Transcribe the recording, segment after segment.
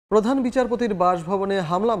প্রধান বিচারপতির বাসভবনে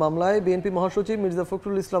হামলা মামলায় বিএনপি মহাসচিব মির্জা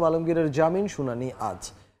ফখরুল ইসলাম আলমগীরের জামিন শুনানি আজ।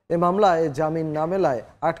 এ মামলায় জামিন না মেলায়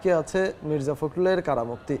আটকে আছে মির্জা ফখরুলের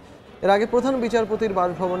কারামুক্তি। এর আগে প্রধান বিচারপতির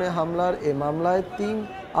বাসভবনে হামলার এ মামলায় ৩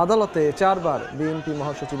 আদালতে ৪ বার বিএনপি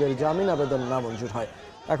মহাসচিবের জামিন আবেদন নামঞ্জুর হয়।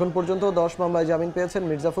 এখন পর্যন্ত ১০ মামলায় জামিন পেয়েছেন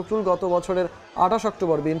মির্জা ফখরুল। গত বছরের ২৮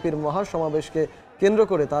 অক্টোবর বিএনপির মহাসমাবেশকে কেন্দ্র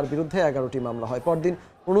করে তার বিরুদ্ধে ১১টি মামলা হয়। পরদিন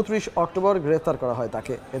 ২৯ অক্টোবর গ্রেফতার করা হয়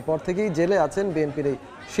তাকে। এরপর থেকেই জেলে আছেন বিএনপির এই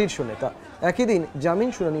শীর্ষ নেতা। একই দিন জামিন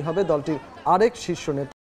শুনানি হবে দলটির আরেক শীর্ষ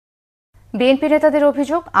নেতা। বিএনপি নেতাদের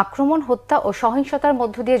অভিযোগ, আক্রমণ, হত্যা ও সহিংসতার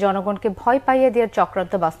মধ্য দিয়ে জনগণকে ভয় পাইয়ে দেওয়ার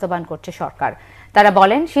চক্রান্ত বাস্তবায়ন করছে সরকার। তারা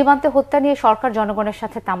বলেন, সীমান্তে হত্যা নিয়ে সরকার জনগণের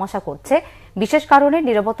সাথে তামাশা করছে, বিশেষ কারণে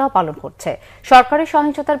নীরবতাও পালন করছে। সরকারের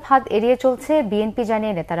সহিংসতার ফাঁদ এড়িয়ে চলছে বিএনপি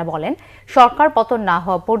জানিয়ে নেতারা বলেন, সরকার পতন না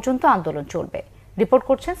হওয়া পর্যন্ত আন্দোলন চলবে। রিপোর্ট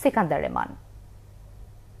করছেন সিকান্দার রেমান।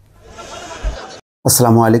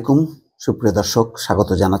 আসসালামু আলাইকুম সুপ্রিয় দর্শক, স্বাগত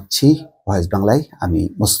জানাচ্ছি ভয়েস বাংলায়। আমি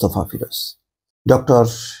মোস্তফা ফিরোজ। ডক্টর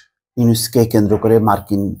ইউনূসকে কেন্দ্র করে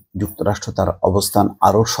মার্কিন যুক্তরাষ্ট্র তার অবস্থান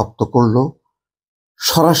আরো শক্ত করল।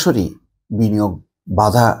 সরাসরি বিনিয়োগ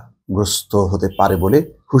বাধাগ্রস্ত হতে পারে বলে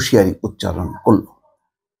হুঁশিয়ারি উচ্চারণ করল।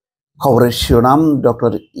 খবরের শিরোনাম,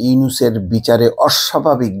 ডক্টর ইউনূসের বিচারে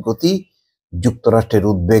অস্বাভাবিক গতি, যুক্তরাষ্ট্রের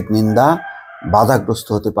উদ্বেগ, নিন্দা, বাধাগ্রস্ত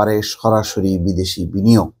হতে পারে সরাসরি বিদেশি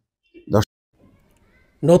বিনিয়োগ।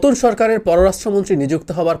 নতুন সরকারের পররাষ্ট্রমন্ত্রী নিযুক্ত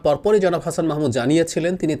হওয়ার পরপরই জনাব হাসান মাহমুদ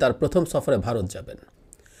জানিয়েছিলেন তিনি তার প্রথম সফরে ভারত যাবেন।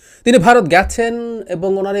 তিনি ভারত গেছেন এবং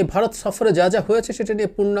ওনার এই ভারত সফরে যা যা হয়েছে সেটা নিয়ে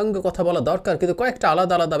পূর্ণাঙ্গ কথা বলা দরকার, কিন্তু কয়েকটা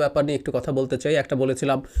আলাদা আলাদা ব্যাপার নিয়ে একটু কথা বলতে চাই। একটা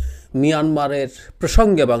বলেছিলাম মিয়ানমারের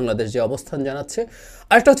প্রসঙ্গে বাংলাদেশ যে অবস্থান জানাচ্ছে,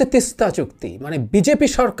 আরেকটা হচ্ছে তিস্তা চুক্তি। মানে বিজেপি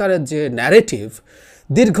সরকারের যে ন্যারেটিভ,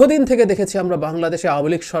 দীর্ঘদিন থেকে দেখেছি আমরা বাংলাদেশে আওয়ামী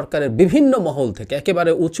লীগ সরকারের বিভিন্ন মহল থেকে,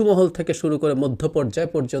 একেবারে উঁচু মহল থেকে শুরু করে মধ্য পর্যায়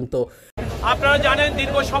পর্যন্ত। আপনারা জানেন,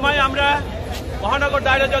 দীর্ঘ সময় আমরা মহানগর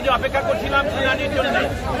দায়রা জজে অপেক্ষা করছিলাম শুনানির জন্য।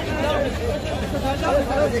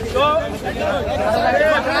 তো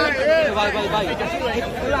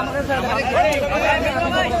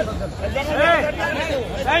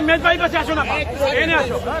এই মেজবাই কাছে আসো না, এনে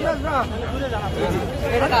আসো।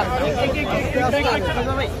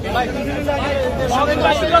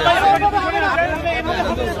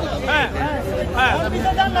 হ্যাঁ হ্যাঁ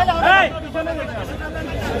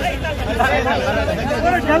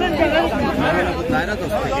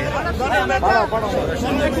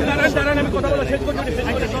আমি কথা বলা শেষ করছি।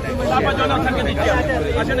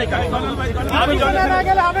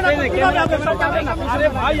 আরে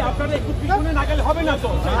ভাই, আপনারা একটু পিছনে না গেলে হবে না তো।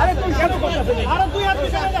 আরে তুই কেন করতেছেন? আরে তুই আর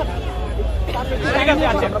পিছনে যা। ঠিক আছে,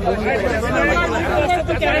 আছে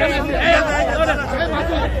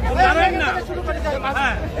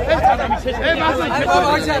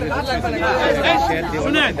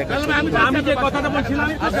আমি যে কথাটা বলছিলাম,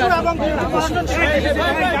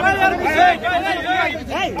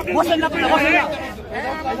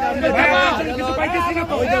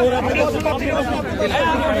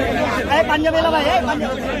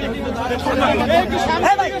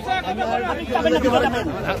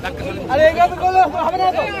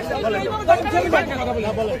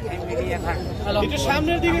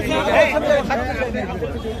 সামনের দিকে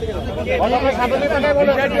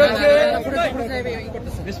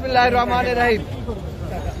বিসমিল্লাহির রহমানির রহিম।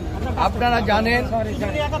 আপনারা জানেন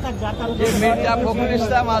যে মির্জা ফখরুল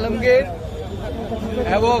ইসলাম আলমগীর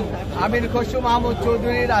এবং আমির খসরু মাহমুদ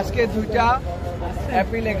চৌধুরীর আজকে 2টা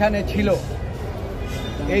অ্যাপিল এখানে ছিল।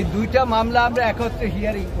 এই 2টা মামলা আমরা একত্রে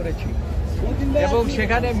হিয়ারিং করেছি এবং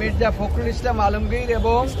সেখানে মির্জা ফখরুল ইসলাম আলমগীর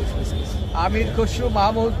এবং আমির খসরু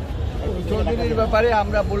মাহমুদ চৌধুরীর ব্যাপারে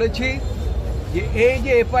আমরা বলেছি যে এই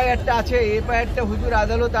যে এফআইআরটা আছে, এফআইআরটা হুজুর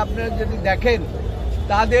আদালত আপনারা যদি দেখেন,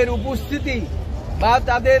 তাদের উপস্থিতি বা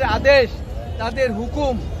তাদের আদেশ, তাদের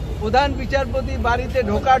হুকুম, প্রধান বিচারপতি বাড়িতে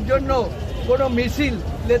ঢোকার জন্য কোনো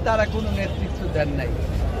মিছিলে তারা কোনো নেতৃত্ব দেন নাই।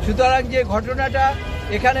 সুতরাং যে ঘটনাটা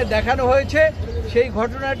এখানে দেখানো হয়েছে, সেই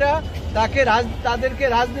ঘটনাটা তাদেরকে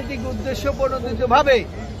রাজনৈতিক উদ্দেশ্য প্রণোদিতভাবে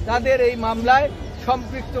তাদের এই মামলায়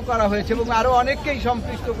সম্পৃক্ত করা হয়েছে এবং আরও অনেককেই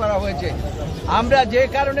সম্পৃক্ত করা হয়েছে। আমরা যে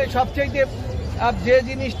কারণে সবচেয়ে যে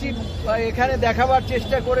জিনিসটি এখানে দেখাবার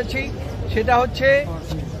চেষ্টা করেছি সেটা হচ্ছে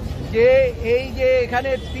যে এই যে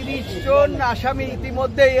এখানে 30 জন আসামি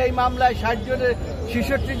ইতিমধ্যেই এই মামলায়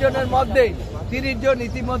 66 জনের মধ্যে 30 জন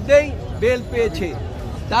ইতিমধ্যেই বেল পেয়েছে।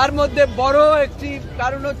 তার মধ্যে বড় একটি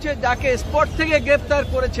কারণ হচ্ছে যাকে স্পট থেকে গ্রেপ্তার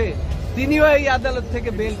করেছে তিনিও এই আদালত থেকে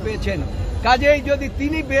বেল পেয়েছেন। কাজেই যদি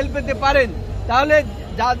তিনি বেল পেতে পারেন, তাহলে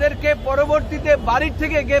যাদেরকে পরবর্তীতে বাড়ির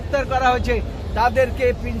থেকে গ্রেপ্তার করা হয়েছে তাদেরকে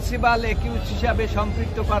প্রিন্সিপাল একিউজ হিসাবে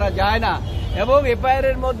সম্পৃক্ত করা যায় না এবং এফআইআর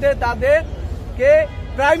এর মধ্যে তাদেরকে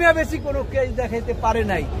প্রাইমা বেসি কোনো কেস দেখাইতে পারে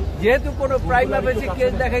নাই। যেহেতু কোনো প্রাইমা বেসি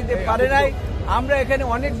কেস দেখাইতে পারে নাই, আমরা এখানে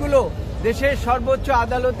অনেকগুলো দেশের সর্বোচ্চ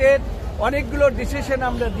আদালতের অনেকগুলো ডিসিশন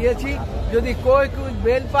আমরা দিয়েছি। যদি কো-অ্যাকিউজ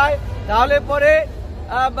বেল পায় তাহলে পরে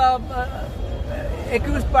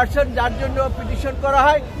অ্যাকিউজ পারসন যার জন্য পিটিশন করা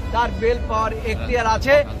হয় তার বেল পাওয়ার এখতিয়ার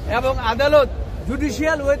আছে এবং আদালত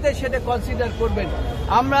জুডিশিয়াল ওয়েতে সেটা কনসিডার করবেন।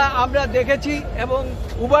 আমরা দেখেছি এবং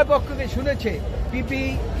উভয় পক্ষকে শুনেছে, পিপি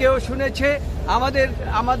কেও শুনেছে,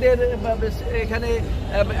 আমাদের এখানে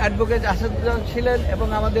অ্যাডভোকেট আসাদুজ্জামান ছিলেন এবং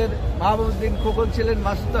আমাদের মাহবুবউদ্দিন খোকন ছিলেন,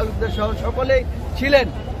 মাসুদ তালুকদার সহ সকলেই ছিলেন,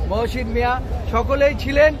 মহসিন মিয়া সকলেই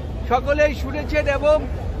ছিলেন, সকলেই শুনেছেন এবং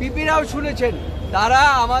পিপিরাও শুনেছেন। তারা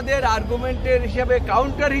আমাদের আর্গুমেন্টের হিসাবে,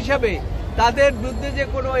 কাউন্টার হিসাবে তাদের বিরুদ্ধে যে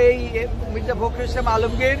কোনো এই মির্জা ফখরুল ইসলাম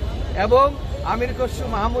আলমগীর এবং আমির খসরু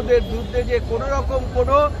মাহমুদের বিরুদ্ধে যে কোনো রকম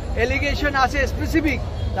কোনো এলিগেশন আছে স্পেসিফিক,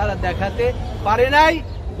 তারা দেখাতে পারে নাই,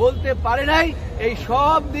 বলতে পারে নাই। এই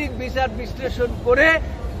সব দিক বিচার বিশ্লেষণ করে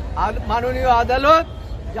মাননীয় আদালত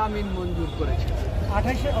জামিন মঞ্জুর করেছে।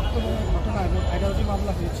 28শে অক্টোবরের ঘটনায় 11টি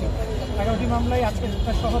মামলা হয়েছে। 11টি মামলায় আজকে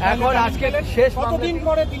এখন আজকে শেষ কতদিন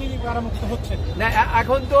পরে তিনি কারামুক্ত হচ্ছেন? না,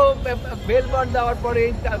 এখন তো বেল বন্ড দেওয়ার পরে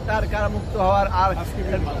তার কারামুক্ত হওয়ার আর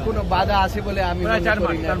কোনো বাধা আছে বলে আমি মনে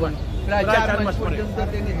করি না। প্রায় 4 মাস পর্যন্ত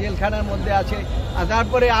তিনি জেলখানার মধ্যে আছে। আর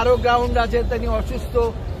তারপরে আরো গ্রাউন্ড আছে, তিনি অসুস্থ।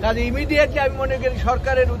 কাজে ইমিডিয়েটলি আমি মনে করি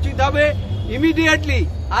সরকারের উচিত হবে ইমিডিয়েটলি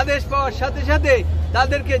আদেশ পাওয়ার সাথে সাথে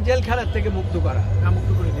তাদেরকে জেলখানার থেকে মুক্ত করা,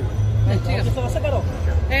 মুক্ত করে দেবে।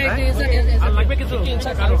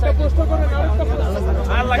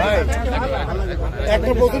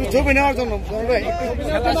 একটা প্রথম ছবি নেওয়ার জন্য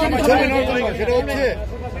সেটা হচ্ছে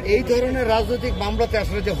এই ধরনের রাজনৈতিক মামলাতে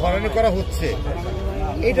আসলে যে হয়রানি করা হচ্ছে,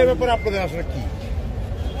 এইটার ব্যাপারে আপনাদের আসলে কি?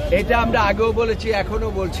 এটা আমরা আগেও বলেছি, এখনো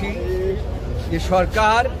বলছি যে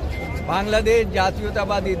সরকার বাংলাদেশ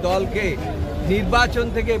জাতীয়তাবাদী দলকে নির্বাচন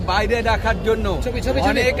থেকে বাইরে রাখার জন্য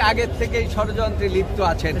অনেক আগের থেকেই ষড়যন্ত্রে লিপ্ত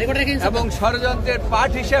আছেন এবং ষড়যন্ত্রের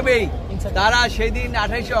পার্ট হিসেবেই তারা সেদিন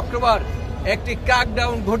 28শে অক্টোবর একটি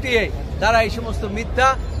ক্র্যাকডাউন ঘটিয়ে তারা এই সমস্ত মিথ্যা,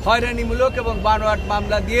 হয়রানিমূলক এবং বানোয়াট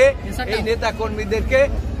মামলা দিয়ে এই নেতা কর্মীদেরকে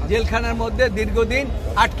জেলখানার মধ্যে দীর্ঘদিন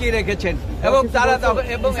আটকিয়ে রেখেছেন এবং তারা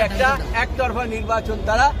এবং একটা একতরফা নির্বাচন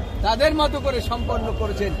তারা তাদের মতো করে সম্পন্ন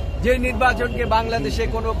করেছেন, যে নির্বাচনকে বাংলাদেশে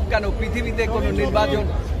কেন পৃথিবীতে কোনো নির্বাচন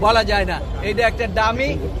বলা যায় না। এটা একটা ডামি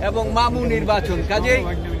এবং মামু নির্বাচন। কাজেই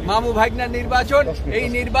মামু ভাগনার নির্বাচন, এই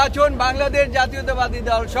নির্বাচন বাংলাদেশ জাতীয়তাবাদী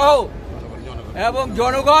দল সহ এবং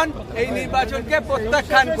জনগণ এই নির্বাচনকে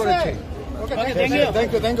প্রত্যাখ্যান করেছে।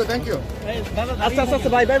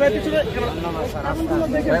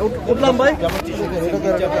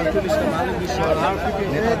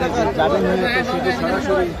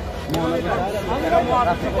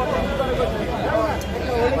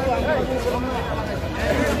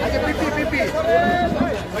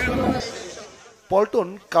 পল্টন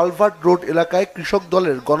কালভার্ট রোড এলাকায় কৃষক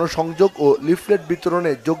দলের গণসংযোগ ও লিফলেট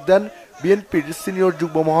বিতরণে যোগ দেন বিএনপির সিনিয়র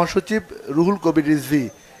যুগ্ম মহাসচিব রুহুল কবির রিজভী।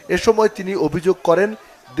 এ সময় তিনি অভিযোগ করেন,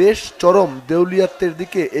 দেশ চরম দেউলিয়াত্বের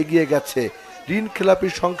দিকে এগিয়ে গেছে, ঋণ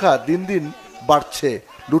খেলাপির সংখ্যা দিন দিন বাড়ছে,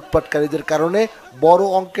 লুটপাটকারীদের কারণে বড়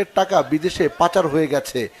অঙ্কের টাকা বিদেশে পাচার হয়ে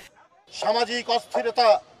গেছে। সামাজিক অস্থিরতা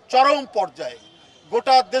চরম পর্যায়ে,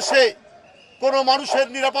 গোটা দেশে কোনো মানুষের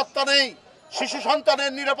নিরাপত্তা নেই, শিশু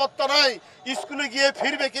সন্তানের নিরাপত্তা নাই, স্কুলে গিয়ে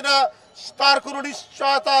ফিরবে কিনা তার কোনো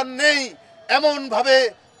নিশ্চয়তা নেই। এমন ভাবে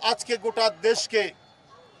আজকে গোটা দেশকে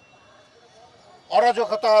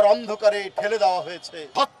অরাজকতার অন্ধকারে ঠেলে দেওয়া হয়েছে।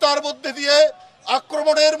 হত্যার মধ্যে দিয়ে,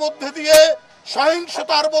 আক্রমণের মধ্যে দিয়ে,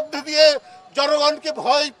 সহিংসতার মধ্যে দিয়ে জনগণকে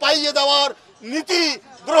ভয় পাইয়ে দেওয়ার নীতি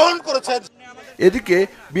গ্রহণ করেছেন। এদিকে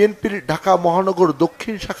বিএনপির ঢাকা মহানগর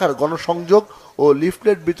দক্ষিণ শাখার গণসংযোগ ও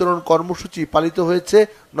লিফলেট বিতরণ কর্মসূচি পালিত হয়েছে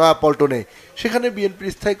নয়াপল্টনে। সেখানে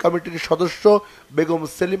বিএনপির স্থায়ী কমিটির সদস্য বেগম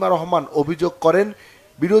সেলিমা রহমান অভিযোগ করেন,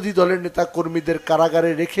 বিরোধী দলের নেতা কর্মীদের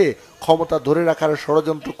কারাগারে রেখে ক্ষমতা ধরে রাখার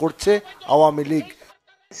ষড়যন্ত্র করছে আওয়ামী লীগ।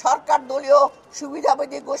 সরকার দলীয়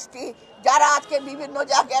সুবিধাভোগী গোষ্ঠী যারা আজকে বিভিন্ন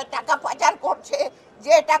জায়গায় টাকা পাচার করছে,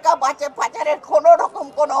 যে টাকা পাচারের কোনো রকম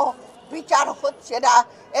কোনো বিচার হচ্ছে না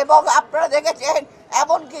এবং আপনারা দেখেছেন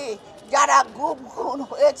এমনকি যারা গুম খুন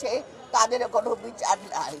হয়েছে তাদের কোনো বিচার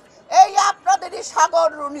নাই। এই আপনাদেরই সাগর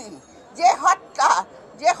রুনি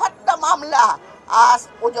যে হত্যা মামলা আজ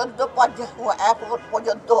পর্যন্ত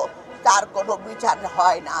তার কোনো বিচার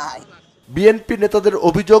হয় নাই। বিএনপি নেতাদের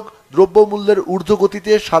অভিযোগ, দ্রব্যমূল্যের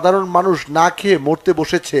ঊর্ধ্বগতিতে সাধারণ মানুষ না খেয়ে মরতে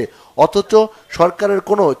বসেছে, অথচ সরকারের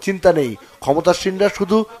কোনো চিন্তা নেই। ক্ষমতাসীনরা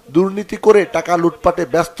শুধু দুর্নীতি করে টাকা লুটপাটে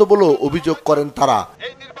ব্যস্ত বলেও অভিযোগ করেন তারা।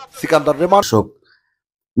 সিকান্দার রেমান,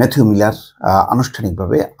 ম্যাথিউ মিলার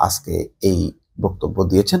আনুষ্ঠানিকভাবে আজকে এই বক্তব্য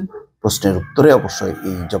দিয়েছেন। প্রশ্নের উত্তরে অবশ্যই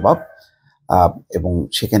এই জবাব। এবং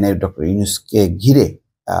সেখানে ডক্টর ইউনূসকে ঘিরে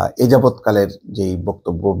এ যাবৎকালের যেই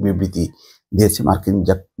বক্তব্য বিবৃতি দিয়েছে মার্কিন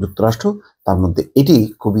যুক্তরাষ্ট্র, তার মধ্যে এটি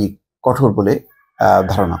খুবই কঠোর বলে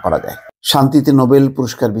ধারণা করা যায়। শান্তিতে নোবেল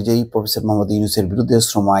পুরস্কার বিজয়ী প্রফেসর মোহাম্মদ ইউনূসের বিরুদ্ধে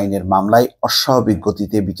শ্রম আইনের মামলায় অস্বাভাবিক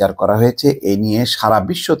গতিতে বিচার করা হয়েছে। এ নিয়ে সারা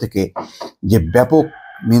বিশ্ব থেকে যে ব্যাপক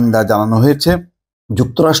নিন্দা জানানো হয়েছে,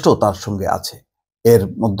 যুক্তরাষ্ট্র তার সঙ্গে আছে। এর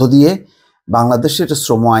মধ্য দিয়ে বাংলাদেশের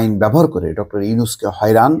শ্রম আইন ব্যবহার করে ডক্টর ইউনূসকে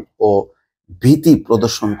হয়রান ও ভীতি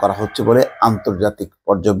প্রদর্শন করা হচ্ছে বলে আন্তর্জাতিক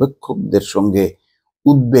পর্যবেক্ষকদের সঙ্গে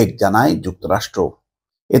উদ্বেগ জানায় যুক্তরাষ্ট্র।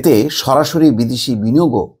 এতে সরাসরি বিদেশি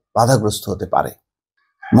বিনিয়োগও বাধাগ্রস্ত হতে পারে।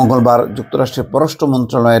 মঙ্গলবার যুক্তরাষ্ট্রের পররাষ্ট্র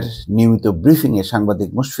মন্ত্রণালয়ের নিয়মিত ব্রিফিংয়ে সাংবাদিক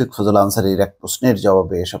মুশফিক ফজল আনসারীর এক প্রশ্নের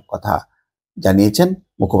জবাবে এসব কথা জানিয়েছেন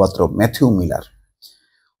মুখপাত্র ম্যাথিউ মিলার।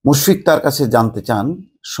 মুশফিক তার কাছে জানতে চান,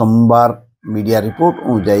 সোমবার মিডিয়া রিপোর্ট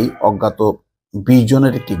অনুযায়ী অজ্ঞাত 20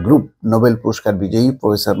 জনের একটি গ্রুপ নোবেল পুরস্কার বিজয়ী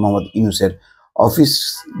প্রফেসর মোহাম্মদ ইউনূসের অফিস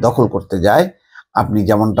দখল করতে যায়। আপনি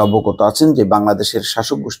যেমনটা অবগত আছেন যে বাংলাদেশের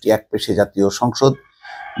শাসক গোষ্ঠী একপেশে জাতীয় সংসদ,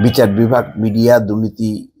 বিচার বিভাগ, মিডিয়া দুর্নীতি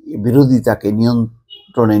বিরোধিতাকে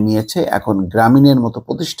নিয়ন্ত্রণে নিয়েছে। এখন গ্রামীণের মতো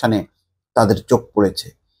প্রতিষ্ঠানে তাদের চোখ পড়েছে।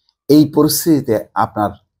 এই পরিস্থিতিতে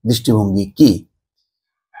আপনার দৃষ্টিভঙ্গি কি?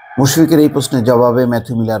 মুশফিকের এই প্রশ্নের জবাবে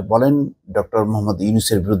ম্যাথিউ মিলার বলেন, ডক্টর মোহাম্মদ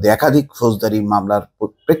ইউনূসের বিরুদ্ধে একাধিক ফৌজদারি মামলার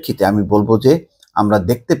প্রেক্ষিতে আমি বলবো যে আমরা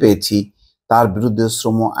দেখতে পেয়েছি তার বিরুদ্ধে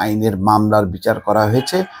শ্রম আইনের মামলার বিচার করা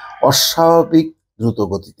হয়েছে অস্বাভাবিক দ্রুত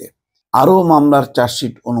গতিতে। আরও মামলার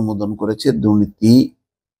চার্জশিট অনুমোদন করেছে দুর্নীতি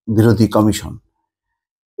বিরোধী কমিশন।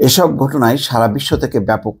 এসব ঘটনায় সারা বিশ্ব থেকে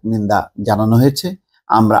ব্যাপক নিন্দা জানানো হয়েছে।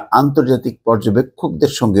 আমরা আন্তর্জাতিক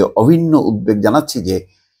পর্যবেক্ষকদের সঙ্গে অভিন্ন উদ্বেগ জানাচ্ছি যে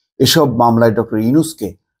এসব মামলায় ডক্টর ইউনূসকে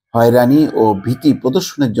হয়রানি ও ভীতি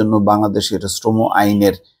প্রদর্শনের জন্য বাংলাদেশের শ্রম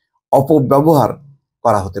আইনের অপব্যবহার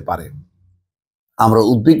করা হতে পারে। আমরা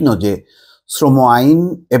উদ্বিগ্ন যে শ্রম আইন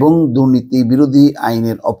এবং দুর্নীতি বিরোধী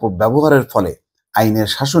আইনের অপব্যবহারের ফলে আইনের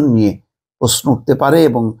শাসন নিয়ে প্রশ্ন উঠতে পারে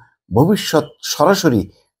এবং ভবিষ্যৎ সরাসরি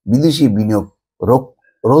বিদেশি বিনিয়োগ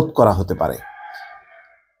রোধ করা হতে পারে।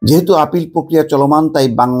 যেহেতু আপিল প্রক্রিয়া চলমান, তাই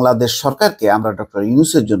বাংলাদেশ সরকারকে আমরা ডক্টর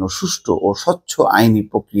ইউনূসের জন্য সুষ্ঠু ও স্বচ্ছ আইনি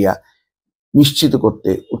প্রক্রিয়া নিশ্চিত করতে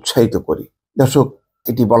উৎসাহিত করি। দর্শক,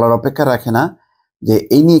 এটি বলার অপেক্ষা রাখে না যে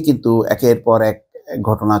এই নিয়ে কিন্তু একের পর এক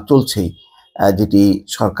ঘটনা চলছেই, যেটি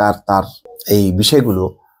সরকার তার এই বিষয়গুলো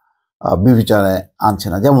বিবেচনায় আনছে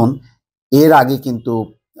না। যেমন এর আগে কিন্তু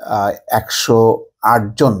 108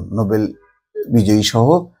 জন নোবেল বিজয়ী সহ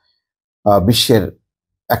বিশ্বের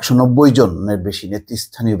 190 জনের বেশি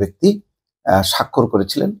নেতৃস্থানীয় ব্যক্তি স্বাক্ষর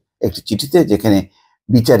করেছিলেন একটি চিঠিতে, যেখানে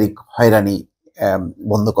বিচারিক হয়রানি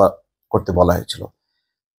বন্ধ করতে বলা হয়েছিল।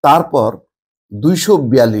 তারপর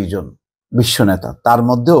 242 জন বিশ্ব নেতা, তার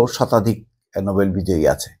মধ্যেও শতাধিক নোবেল বিজয়ী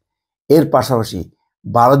আছে। এর পাশাপাশি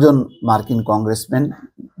 12 জন মার্কিন কংগ্রেসম্যান,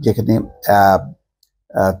 যেখানে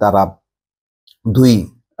তারা দুই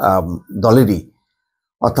দলেরই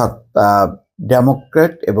অর্থাৎ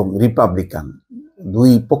ডেমোক্র্যাট এবং রিপাবলিকান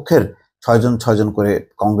দুই পক্ষের 6 জন করে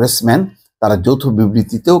কংগ্রেসম্যান, তারা যৌথ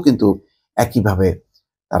বিবৃতিতেও কিন্তু একইভাবে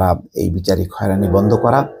তারা এই বিচারিক হয়রানি বন্ধ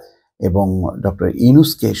করা এবং ডক্টর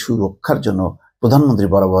ইউনূসকে সুরক্ষার জন্য প্রধানমন্ত্রী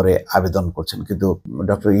বরাবরে আবেদন করছেন। কিন্তু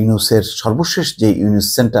ডক্টর ইউনূসের সর্বশেষ যে ইউনূস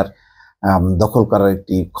সেন্টার দখল করার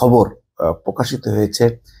একটি খবর প্রকাশিত হয়েছে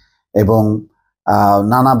এবং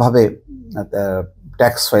নানাভাবে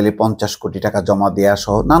ট্যাক্স ফাইলে 50 কোটি টাকা জমা দেওয়া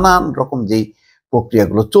সহ নানান রকম যেই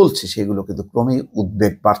প্রক্রিয়াগুলো চলছে, সেগুলো কিন্তু ক্রমেই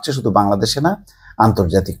উদ্বেগ বাড়ছে, শুধু বাংলাদেশে না,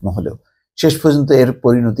 আন্তর্জাতিক মহলেও। শেষ পর্যন্ত এর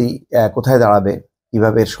পরিণতি কোথায় দাঁড়াবে,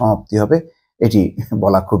 কিভাবে এর সমাপ্তি হবে, এটি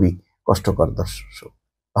বলা খুবই কষ্টকর। দর্শক,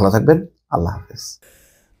 ভালো থাকবেন, আল্লাহ হাফেজ।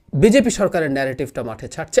 বিজেপি সরকারের ন্যারেটিভটা মাঠে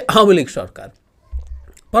ছাড়ছে আওয়ামী লীগ সরকার।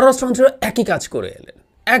 পররাষ্ট্রমন্ত্রীরা একই কাজ করে এলেন,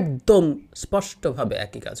 একদম স্পষ্টভাবে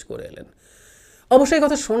একই কাজ করে এলেন। অবশ্যই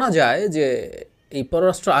কথা শোনা যায় যে এই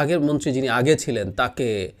পররাষ্ট্র আগের মন্ত্রী যিনি আগে ছিলেন, তাকে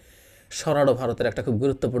সরানো ভারতের একটা খুব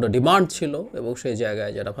গুরুত্বপূর্ণ ডিমান্ড ছিল এবং সেই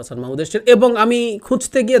জায়গায় যারা হাসান মাহমুদ এসেছেন। এবং আমি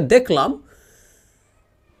খুঁজতে গিয়ে দেখলাম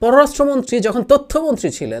পররাষ্ট্রমন্ত্রী যখন তথ্যমন্ত্রী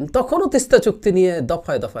ছিলেন তখনও তিস্তা চুক্তি নিয়ে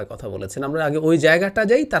দফায় দফায় কথা বলেছেন। আমরা আগে ওই জায়গাটা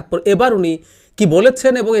যাই, তারপর এবার উনি কি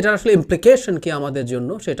বলেছেন এবং এটার আসলে ইমপ্লিকেশন কি আমাদের জন্য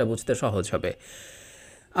সেটা বুঝতে সহজ হবে।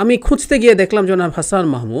 আমি খুঁজতে গিয়ে দেখলাম জনাব হাসান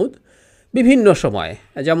মাহমুদ বিভিন্ন সময়,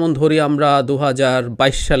 যেমন ধরি আমরা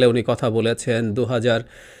 2022 সালে উনি কথা বলেছেন,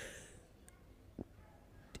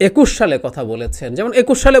 2021 সালে কথা বলেছেন। যেমন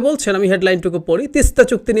 21 সালে বলছেন, আমি হেডলাইনটুকু পড়ি, তিস্তা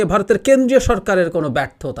চুক্তি নিয়ে ভারতের কেন্দ্রীয় সরকারের কোনো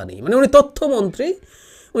ব্যর্থতা নেই। মানে উনি তথ্যমন্ত্রী,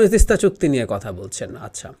 উনি তিস্তা চুক্তি নিয়ে কথা বলছেন।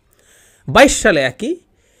 আচ্ছা, 22 সালে একই,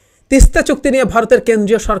 তিস্তা চুক্তি নিয়ে ভারতের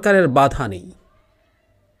কেন্দ্রীয় সরকারের বাধা নেই।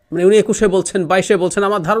 মানে উনি 21-এ বলছেন, 22-এ বলছেন।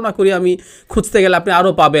 আমার ধারণা করি, আমি খুঁজতে গেলে আপনি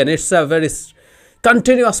আরও পাবেন। It's a very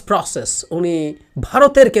continuous process. উনি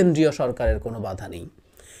ভারতের কেন্দ্রীয় সরকারের কোনো বাধা নেই।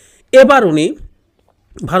 এবার উনি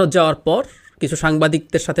ভারত যাওয়ার পর কিছু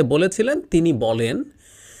সাংবাদিকদের সাথে বলেছিলেন, তিনি বলেন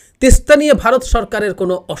তিস্তা নিয়ে ভারত সরকারের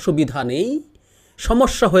কোনো অসুবিধা নেই,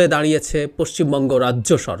 সমস্যা হয়ে দাঁড়িয়েছে পশ্চিমবঙ্গ রাজ্য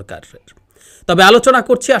সরকারের। তবে আলোচনা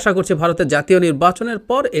করছি, আশা করছি ভারতের জাতীয় নির্বাচনের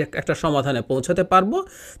পর একটা সমাধানে পৌঁছাতে পারবো।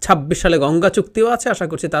 ২৬ সালে গঙ্গা চুক্তিও আছে, আশা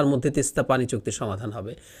করছি তার মধ্যে তিস্তা পানি চুক্তির সমাধান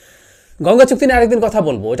হবে। গঙ্গা চুক্তি নিয়ে আরেকদিন কথা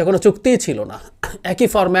বলবো, এটা কোনো চুক্তিই ছিল না, একই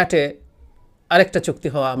ফরম্যাটে আরেকটা চুক্তি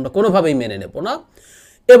হওয়া আমরা কোনোভাবেই মেনে নেব না।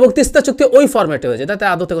 এবং তিস্তা চুক্তি ওই ফরম্যাটে হয়েছে, তাতে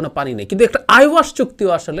আদতে কোনো পানি নেই, কিন্তু একটা আইওয়াশ চুক্তিও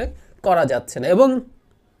আসলে করা যাচ্ছে না। এবং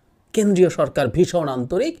কেন্দ্রীয় সরকার ভীষণ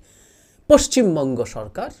আন্তরিক, পশ্চিমবঙ্গ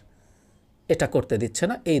সরকার এটা করতে দিচ্ছে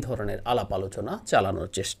না। এই ধরনের আলাপ আলোচনা চালানোর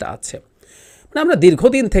চেষ্টা আছে। মানে আমরা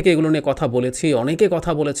দীর্ঘদিন থেকে এগুলো নিয়ে কথা বলেছি, অনেকে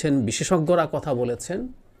কথা বলেছেন, বিশেষজ্ঞরা কথা বলেছেন।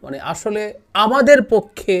 মানে আসলে আমাদের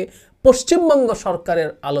পক্ষে পশ্চিমবঙ্গ সরকারের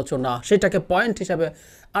আলোচনা সেটাকে পয়েন্ট হিসাবে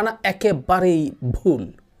আনা একেবারেই ভুল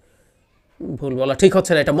বলা ঠিক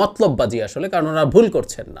হচ্ছে না, এটা মতলববাজি আসলে। কারণ ওনারা ভুল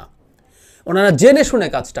করছেন না, ওনারা জেনে শুনে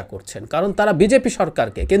কাজটা করছেন। কারণ তারা বিজেপি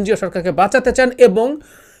সরকারকে, কেন্দ্রীয় সরকারকে বাঁচাতে চান এবং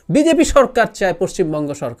বিজেপি সরকার চায় পশ্চিমবঙ্গ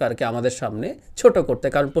সরকারকে আমাদের সামনে ছোট করতে।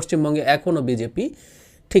 কারণ পশ্চিমবঙ্গে এখনও বিজেপি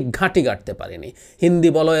ঠিক ঘাঁটি গাঁটতে পারেনি। হিন্দি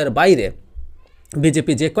বলয়ের বাইরে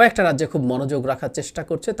বিজেপি যে কয়েকটা রাজ্যে খুব মনোযোগ রাখার চেষ্টা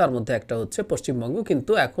করছে, তার মধ্যে একটা হচ্ছে পশ্চিমবঙ্গ।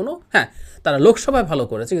 কিন্তু এখনও তারা লোকসভায় ভালো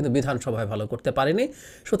করেছে, কিন্তু বিধানসভায় ভালো করতে পারেনি।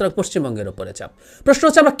 সুতরাং পশ্চিমবঙ্গের ওপরে চাপ। প্রশ্ন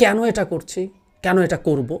হচ্ছে আমরা কেন এটা করছি, কেন এটা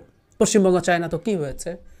করব? পশ্চিমবঙ্গ চায় না তো কি হয়েছে?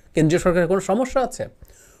 কেন্দ্রীয় সরকারের কোনো সমস্যা আছে?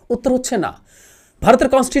 উত্তর হচ্ছে না। ভারতের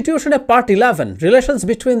কনস্টিটিউশনে part 11 relations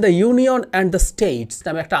between the union and the states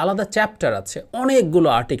নামে একটা আলাদা চ্যাপ্টার আছে, অনেকগুলো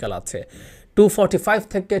আর্টিকেল আছে, 245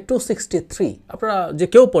 থেকে 263। আপনারা যে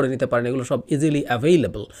কেউ পড়ে নিতে পারেন, এগুলো সব ইজিলি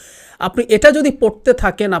অ্যাভেইলেবল। আপনি এটা যদি পড়তে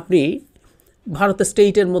থাকেন, আপনি ভারতের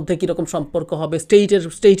স্টেটের মধ্যে কীরকম সম্পর্ক হবে,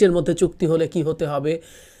 স্টেটের মধ্যে চুক্তি হলে কি হতে হবে,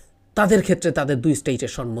 তাদের ক্ষেত্রে তাদের দুই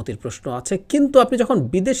স্টেটের সম্মতির প্রশ্ন আছে। কিন্তু আপনি যখন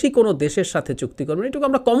বিদেশি কোনো দেশের সাথে চুক্তি করবেন, এটুকু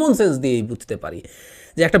আমরা কমন সেন্স দিয়েই বুঝতে পারি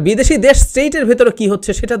যে একটা বিদেশি দেশ স্টেটের ভেতরে কি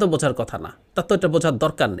হচ্ছে সেটা তো বোঝার কথা না, তার তো এটা বোঝার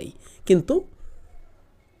দরকার নেই। কিন্তু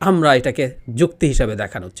আমরা এটাকে যুক্তি হিসাবে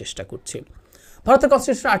দেখানোর চেষ্টা করছি। ভারতের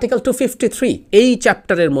কনস্টিটিউশন আর্টিকেল 253 এই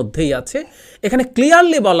চ্যাপ্টারের মধ্যেই আছে। এখানে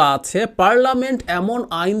ক্লিয়ারলি বলা আছে পার্লামেন্ট এমন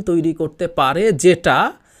আইন তৈরি করতে পারে যেটা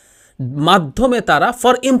মাধ্যমে তারা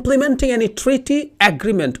for implementing any treaty,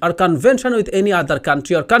 agreement R convention with any other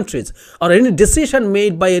country or countries or any decision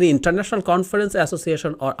made by any international conference,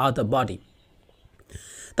 association or other body.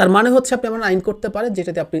 তার মানে হচ্ছে আপনি এমন আইন করতে পারেন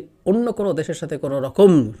যেটাতে আপনি অন্য কোনো দেশের সাথে কোনো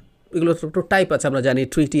রকম, এগুলো একটু টাইপ আছে আমরা জানি,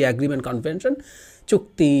 ট্রিটি, এগ্রিমেন্ট, কনভেনশন,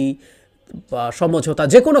 চুক্তি বা সমঝোতা,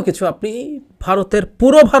 যে কোনো কিছু আপনি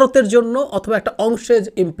পুরো ভারতের জন্য অথবা একটা অংশে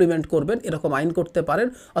ইমপ্লিমেন্ট করবেন, এরকম আইন করতে পারেন।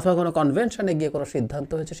 অথবা কোনো কনভেনশনে গিয়ে কোনো সিদ্ধান্ত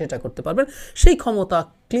হয়েছে সেটা করতে পারবেন। সেই ক্ষমতা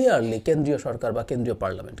ক্লিয়ারলি কেন্দ্রীয় সরকার বা কেন্দ্রীয়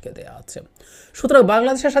পার্লামেন্টকে দেওয়া আছে। সুতরাং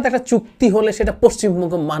বাংলাদেশের সাথে একটা চুক্তি হলে সেটা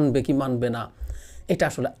পশ্চিমবঙ্গ মানবে কি মানবে না, এটা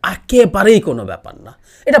আসলে একেবারেই কোনো ব্যাপার না।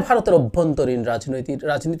 এটা ভারতের অভ্যন্তরীণ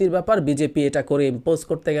রাজনীতির ব্যাপার। বিজেপি এটা করে ইম্পোজ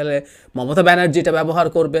করতে গেলে মমতা ব্যানার্জি এটা ব্যবহার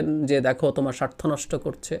করবেন যে দেখো তোমার স্বার্থ নষ্ট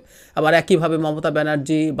করছে। আবার একইভাবে মমতা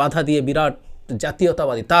ব্যানার্জি বাধা দিয়ে বিরাট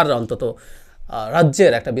জাতীয়তাবাদী, তার অন্তত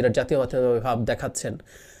রাজ্যের একটা বিরাট জাতীয়তাবাদী ভাব দেখাচ্ছেন।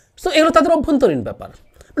 সো এগুলো তাদের অভ্যন্তরীণ ব্যাপার।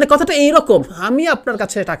 মানে কথাটা এইরকম, আমি আপনার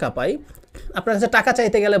কাছে টাকা পাই, আপনার কাছে টাকা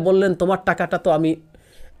চাইতে গেলে বললেন তোমার টাকাটা তো আমি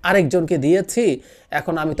আরেকজনকে দিয়েছি,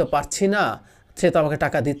 এখন আমি তো পারছি না, সে তো আমাকে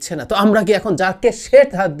টাকা দিচ্ছে না, তো আমরা কি এখন যাকে সে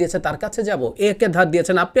ধার দিয়েছে তার কাছে যাব? একে ধার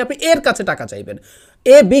দিয়েছেন আপনি এর কাছে টাকা চাইবেন,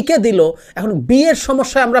 এ বিকে দিল, এখন বিয়ের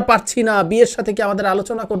সমস্যায় আমরা পারছি না, বিয়ের সাথে কি আমাদের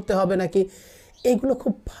আলোচনা করতে হবে নাকি? এইগুলো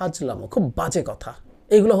খুব ফাজলামো, খুব বাজে কথা।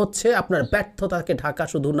 এগুলো হচ্ছে আপনার ব্যর্থতাকে ঢাকা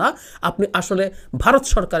শুধু না, আপনি আসলে ভারত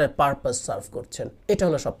সরকারের পারপাস সার্ভ করছেন, এটা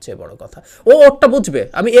হলো সবচেয়ে বড় কথা। ওরটা বুঝবে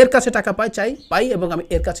আমি এর কাছে টাকা পাই এবং আমি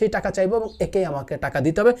এর কাছেই টাকা চাইবো এবং একেই আমাকে টাকা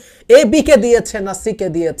দিতে হবে। এ বিকে দিয়েছে না সিকে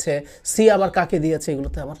দিয়েছে, সি আবার কাকে দিয়েছে,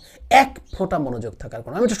 এগুলোতে আমার এক ফোঁটা মনোযোগ থাকার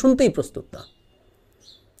কোনো, আমি এটা শুনতেই প্রস্তুত না।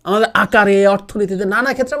 আমাদের আকারে, অর্থনীতিতে,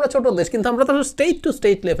 নানা ক্ষেত্রে আমরা ছোট দেশ, কিন্তু আমরা তো স্টেট টু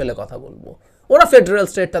স্টেট লেভেলে কথা বলবো। ওরা ফেডারেল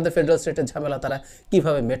স্টেট, তাদের ফেডারেল স্টেটের ঝামেলা তারা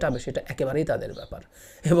কীভাবে মেটাবে সেটা একেবারেই তাদের ব্যাপার।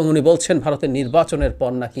 এবং উনি বলছেন ভারতের নির্বাচনের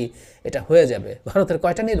পর নাকি এটা হয়ে যাবে। ভারতের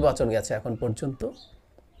কয়টা নির্বাচন গেছে এখন পর্যন্ত?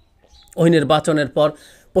 ওই নির্বাচনের পর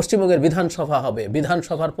পশ্চিমবঙ্গের বিধানসভা হবে,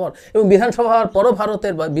 বিধানসভার পর এবং বিধানসভা হওয়ার পরও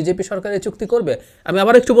ভারতের বিজেপি সরকার এই চুক্তি করবে। আমি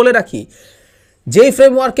আবার একটু বলে রাখি, যেই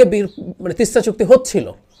ফ্রেমওয়ার্কে মানে তিস্তা চুক্তি হচ্ছিল,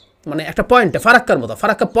 মানে একটা পয়েন্টে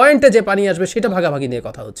ফারাক্কা পয়েন্টে যে পানি আসবে সেটা ভাগাভাগি নিয়ে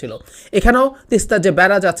কথা হচ্ছিল। এখানেও তিস্তার যে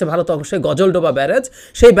ব্যারাজ আছে ভারত অংশে, গজলডোবা ব্যারাজ,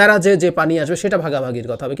 সেই ব্যারাজে যে পানি আসবে সেটা ভাগাভাগির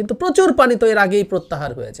কথা হবে। কিন্তু প্রচুর পানি তো এর আগেই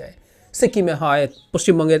প্রত্যাহার হয়ে যায়, সিকিমে হয়,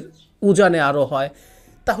 পশ্চিমবঙ্গের উজানে আরও হয়।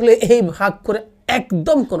 তাহলে এই ভাগ করে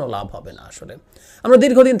একদম কোনো লাভ হবে না। আসলে আমরা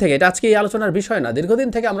দীর্ঘদিন থেকে, এটা আজকে এই আলোচনার বিষয় না, দীর্ঘদিন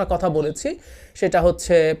থেকে আমরা কথা বলেছি, সেটা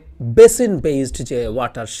হচ্ছে বেসিন বেসড যে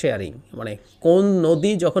ওয়াটার শেয়ারিং, মানে কোন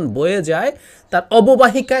নদী যখন বয়ে যায় তার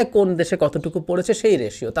অববাহিকায় কোন দেশে কতটুকু পড়েছে সেই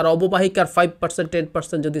রেশিও, তার অববাহিকার 5%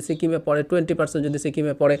 10% যদি সিকিমে পড়ে, 20% যদি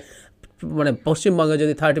সিকিমে পড়ে, মানে পশ্চিমবঙ্গে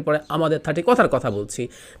যদি 30 পড়ে, আমাদের 30, কথার কথা বলছি,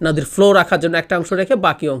 নদীর ফ্লো রাখার জন্য একটা অংশ রেখে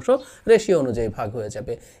বাকি অংশ রেশিও অনুযায়ী ভাগ হয়ে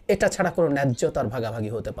যাবে। এটা ছাড়া কোনো ন্যায্যতার ভাগাভাগি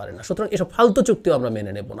হতে পারে না। সুতরাং এসব ফালতু চুক্তিও আমরা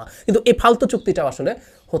মেনে নেব না, কিন্তু এই ফালতু চুক্তিটাও আসলে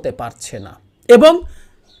হতে পারছে না। এবং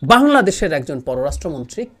বাংলাদেশের একজন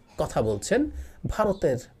পররাষ্ট্রমন্ত্রী কথা বলছেন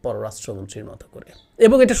ভারতের পররাষ্ট্রমন্ত্রীর মতো করে,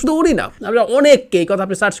 এবং এটা শুধু উনি না, আমরা অনেককে এই কথা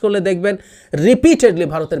আপনি সার্চ করলে দেখবেন রিপিটেডলি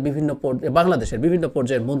ভারতের বাংলাদেশের বিভিন্ন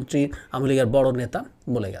পর্যায়ের মন্ত্রী, আওয়ামী লীগের বড় নেতা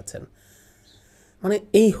বলে গেছেন। মানে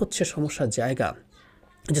এই হচ্ছে সমস্যার জায়গা,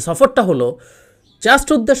 যে সফরটা হলো জাস্ট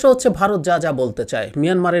উদ্দেশ্য হচ্ছে ভারত যা যা বলতে চায়।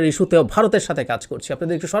 মিয়ানমারের ইস্যুতেও ভারতের সাথে কাজ করছি,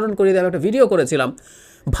 আপনাদের একটু স্মরণ করিয়ে দেওয়া, একটা ভিডিও করেছিলাম।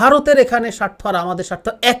 ভারতের এখানে স্বার্থ আর আমাদের স্বার্থ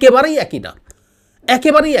একেবারেই একই না,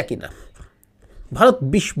 একেবারেই একই না। ভারত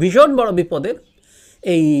ভীষণ বড় বিপদে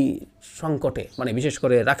এই সংকটে, মানে বিশেষ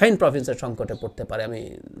করে রাখাইন প্রভিন্সের সংকটে পড়তে পারে। আমি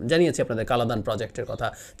জানিয়েছি আপনাদের কালাদান প্রজেক্টের কথা,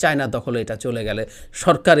 চায়নার দখলে এটা চলে গেলে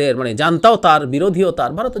সরকারের, মানে জানতাও তার, বিরোধীও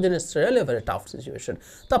তার, ভারত জেনে রিয়েলি ভেরি টাফ সিচুয়েশন।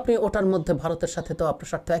 তো আপনি ওটার মধ্যে ভারতের সাথে তো আপনার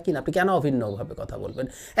স্বার্থ একই না, আপনি কেন অভিন্নভাবে কথা বলবেন?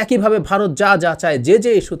 একইভাবে ভারত যা যা চায়,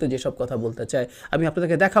 যে ইস্যুতে যেসব কথা বলতে চায়, আমি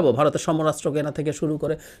আপনাদেরকে দেখাবো। ভারতের সমরাস্ত্র কেনা থেকে শুরু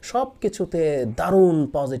করে সব কিছুতে দারুণ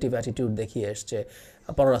পজিটিভ অ্যাটিটিউড দেখিয়ে এসছে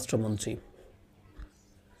পররাষ্ট্রমন্ত্রী।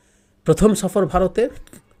 প্রথম সফর ভারতে,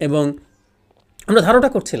 এবং আমরা ধারণা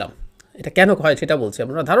করছিলাম, এটা কেন হয় সেটা বলছি,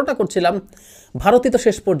 আমরা ধারণা করছিলাম ভারতই তো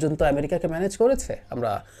শেষ পর্যন্ত আমেরিকাকে ম্যানেজ করেছে।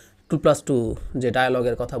 আমরা 2+2 যে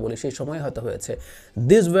ডায়ালগের কথা বলি সেই সময় হয়তো হয়েছে।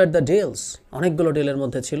 দিস ওয়ার দ্য ডিলস, অনেকগুলো ডিলের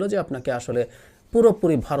মধ্যে ছিল যে আপনাকে আসলে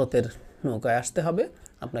পুরোপুরি ভারতের নৌকায় আসতে হবে,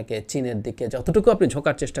 আপনাকে চীনের দিকে যতটুকু আপনি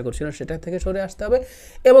ঝোঁকার চেষ্টা করছিলেন সেটা থেকে সরে আসতে হবে,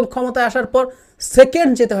 এবং ক্ষমতায় আসার পর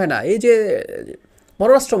সেকেন্ড যেতে হয় না। এই যে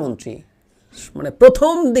পররাষ্ট্রমন্ত্রী মানে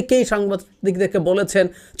প্রথম দিকেই সাংবাদিকদেরকে বলেছেন,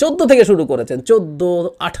 14 থেকে শুরু করেছেন, 14,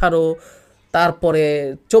 18, তারপরে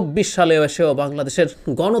 24 সালে এসেও বাংলাদেশের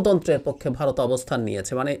গণতন্ত্রের পক্ষে ভারত অবস্থান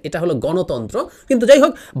নিয়েছে। মানে এটা হলো গণতন্ত্র। কিন্তু যাই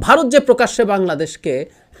হোক, ভারত যে প্রকাশ্যে বাংলাদেশকে,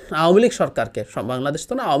 আওয়ামী লীগ সরকারকে, বাংলাদেশ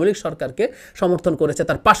তো না, আওয়ামী লীগ সরকারকে সমর্থন করেছে,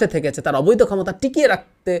 তার পাশে থেকেছে, তার অবৈধ ক্ষমতা টিকিয়ে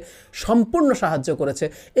রাখতে সম্পূর্ণ সাহায্য করেছে,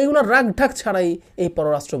 এগুলোর রাগঢাক ছাড়াই এই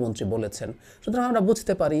পররাষ্ট্রমন্ত্রী বলেছেন। সুতরাং আমরা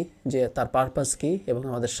বুঝতে পারি যে তার পারপাস কী, এবং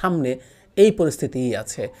আমাদের সামনে এই পরিস্থিতিই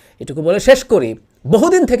আছে। এটুকু বলে শেষ করি,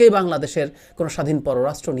 বহুদিন থেকেই বাংলাদেশের কোনো স্বাধীন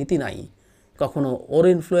পররাষ্ট্র নীতি নাই, কখনো ওর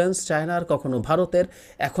ইনফ্লুয়েন্স চায়নার, কখনো ভারতের,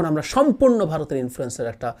 এখন আমরা সম্পূর্ণ ভারতের ইনফ্লুয়েন্সের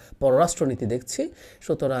একটা পররাষ্ট্রনীতি দেখছি।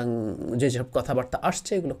 সুতরাং যেসব কথাবার্তা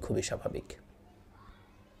আসছে এগুলো খুবই স্বাভাবিক।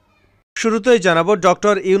 শুরুতেই জানাবো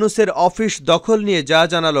ডক্টর ইউনূসের অফিস দখল নিয়ে যা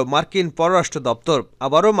জানালো মার্কিন পররাষ্ট্র দপ্তর।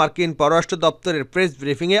 আবারও মার্কিন পররাষ্ট্র দপ্তরের প্রেস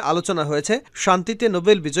ব্রিফিংয়ে আলোচনা হয়েছে শান্তিতে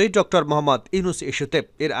নোবেল বিজয়ী ডক্টর মোহাম্মদ ইউনূস ইস্যুতে।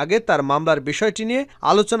 এর আগে তার মামলার বিষয়টি নিয়ে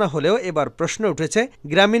আলোচনা হলেও এবার প্রশ্ন উঠেছে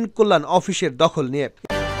গ্রামীণ কল্যাণ অফিসের দখল নিয়ে।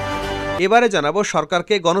 এবারে জানাবো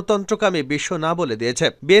সরকারকে গণতন্ত্রকামী বিশ্ব না বলে দিয়েছে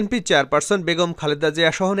বিএনপি চেয়ারপারসন বেগম খালেদা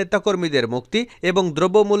জিয়া সহ নেতাকর্মীদের মুক্তি এবং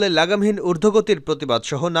দ্রব্যমূল্যের লাগামহীন ঊর্ধ্বগতির প্রতিবাদ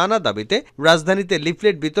সহ নানা দাবিতে রাজধানীতে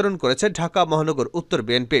লিফলেট বিতরণ করেছে ঢাকা মহানগর উত্তর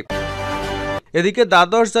বিএনপি। এদিকে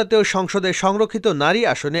দ্বাদশ জাতীয় সংসদে সংরক্ষিত নারী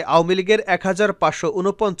আসনে আওয়ামী লীগের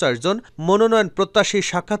 1549 জন মনোনয়ন প্রত্যাশীর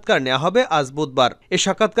সাক্ষাৎকার নেওয়া হবে আজ বুধবার। এ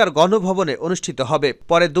সাক্ষাৎকার গণভবনে অনুষ্ঠিত হবে।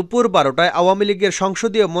 পরে দুপুর 12টায় আওয়ামী লীগের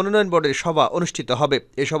সংসদীয় মনোনয়ন বোর্ডের সভা অনুষ্ঠিত হবে।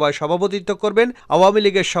 এ সভায় সভাপতিত্ব করবেন আওয়ামী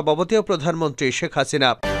লীগের সভাপতি ও প্রধানমন্ত্রী শেখ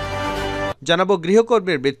হাসিনা। জানাবো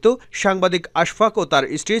গৃহকর্মীর মৃত্যু, সাংবাদিক আশফাক ও তার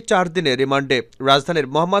স্ত্রী 4 দিনের রিমান্ডে।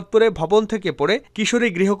 রাজধানীর মোহাম্মদপুরে ভবন থেকে পড়ে কিশোরী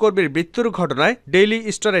গৃহকর্মীর মৃত্যুর ঘটনায় ডেইলি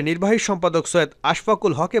স্টারের নির্বাহী সম্পাদক সৈয়দ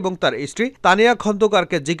আশফাকুল হক এবং তার স্ত্রী তানিয়া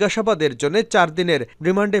খন্দকারকে জিজ্ঞাসাবাদের জন্য 4 দিনের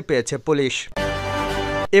রিমান্ডে পেয়েছে পুলিশ।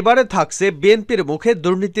 এবারে থাকছে বিএনপির মুখে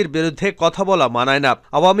দুর্নীতির বিরুদ্ধে কথা বলা মানায় না।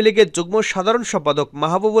 আওয়ামী লীগের যুগ্ম সাধারণ সম্পাদক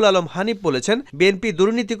মাহবুবুল আলম হানিফ বলেছেন, বিএনপি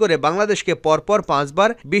দুর্নীতি করে বাংলাদেশকে পরপর 5 বার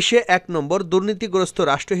বিশ্বে 1 নম্বর দুর্নীতিগ্রস্ত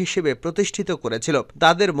রাষ্ট্র হিসেবে প্রতিষ্ঠিত করেছিল।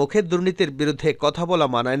 তাদের মুখে দুর্নীতির বিরুদ্ধে কথা বলা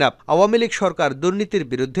মানায় না। আওয়ামী লীগ সরকার দুর্নীতির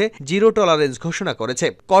বিরুদ্ধে জিরো টলারেন্স ঘোষণা করেছে,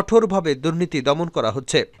 কঠোরভাবে দুর্নীতি দমন করা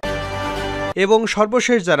হচ্ছে। এবং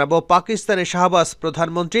সর্বশেষ জানাবো পাকিস্তানের শাহবাজ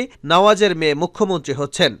প্রধানমন্ত্রী নওয়াজের মেয়ে মুখ্যমন্ত্রী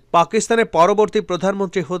হচ্ছেন। পাকিস্তানের পরবর্তী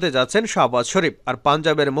প্রধানমন্ত্রী হতে যাচ্ছেন শাহবাজ শরীফ, আর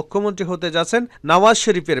পাঞ্জাবের মুখ্যমন্ত্রী হতে যাচ্ছেন নওয়াজ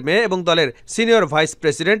শরীফের মেয়ে এবং দলের senior vice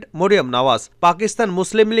president Mariam Nawaz. Pakistan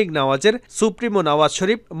মুসলিম লীগ নওয়াজের সুপ্রিমো নওয়াজ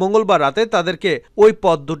শরীফ মঙ্গলবার রাতে তাদেরকে ওই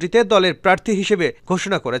পদ দুটিতে দলের প্রার্থী হিসেবে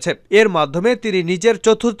ঘোষণা করেছে। এর মাধ্যমে তিনি নিজের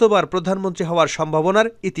 4র্থবার প্রধানমন্ত্রী হওয়ার সম্ভাবনার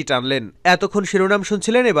ইতি টানলেন। এতক্ষণ শিরোনাম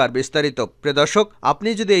শুনছিলেন, এবার বিস্তারিত। প্রিয় দর্শক, আপনি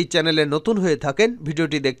যদি এই চ্যানেলে নতুন হয়ে থাকেন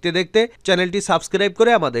ভিডিওটি দেখতে দেখতে চ্যানেলটি সাবস্ক্রাইব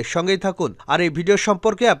করে আমাদের সঙ্গেই থাকুন। আর এই ভিডিও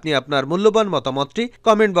সম্পর্কে আপনি আপনার মূল্যবান মতামতটি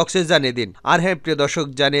কমেন্ট বক্সে জানিয়ে দিন। আর হ্যাঁ প্রিয় দর্শক,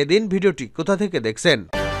 জানিয়ে দিন ভিডিওটি কোথা থেকে দেখছেন।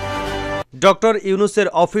 ডক্টর ইউনুসের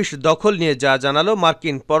অফিস দখল নিয়ে যা জানালো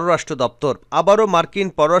মার্কিন পররাষ্ট্র দপ্তর। আবারও মার্কিন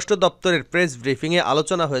পররাষ্ট্র দপ্তরের প্রেস ব্রিফিংয়ে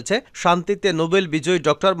আলোচনা হয়েছে শান্তিতে নোবেল বিজয়ী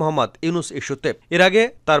ডক্টর মোহাম্মদ ইউনুস ইস্যুতে। এর আগে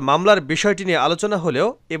তার মামলার বিষয়টি নিয়ে আলোচনা হলেও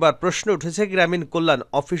এবার প্রশ্ন উঠেছে গ্রামীণ কল্যাণ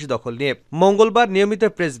অফিস দখল নিয়ে। মঙ্গলবার নিয়মিত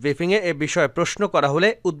প্রেস ব্রিফিংয়ে এ বিষয়ে প্রশ্ন করা হলে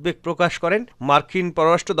উদ্বেগ প্রকাশ করেন মার্কিন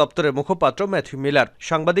পররাষ্ট্র দপ্তরের মুখপাত্র ম্যাথিউ মিলার।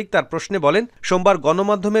 সাংবাদিক তার প্রশ্নে বলেন, সোমবার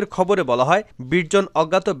গণমাধ্যমের খবরে বলা হয় 20 জন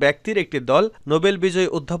অজ্ঞাত ব্যক্তির একটি দল নোবেল বিজয়ী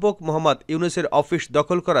অধ্যাপক মোহাম্মদ ইউনুসের অফিস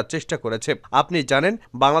দখল করার চেষ্টা করেছে। আপনি জানেন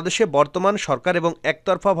বাংলাদেশে বর্তমান সরকার এবং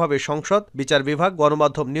একতরফাভাবে সংসদ, বিচার বিভাগ,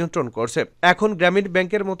 গণমাধ্যম নিয়ন্ত্রণ করছে। এখন গ্রামীণ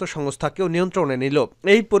ব্যাংকের মতো সংস্থাকেও নিয়ন্ত্রণে নিল।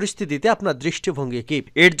 এই পরিস্থিতিতে আপনার দৃষ্টিভঙ্গি কি?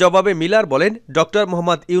 এর জবাবে মিলার বলেন, ডক্টর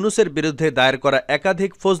মোহাম্মদ ইউনুসের বিরুদ্ধে দায়ের করা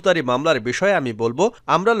একাধিক ফৌজদারি মামলার বিষয়ে আমি বলবো,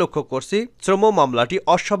 আমরা লক্ষ্য করছি শ্রম মামলাটি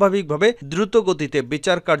অস্বাভাবিকভাবে দ্রুত গতিতে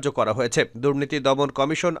বিচার কার্য করা হয়েছে। দুর্নীতি দমন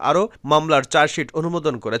কমিশন আরও মামলার চার্জশিট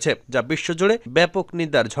অনুমোদন করেছে, যা বিশ্বজুড়ে ব্যাপক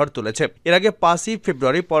নিন্দার ঝড় তুলেছে। এর আগে 5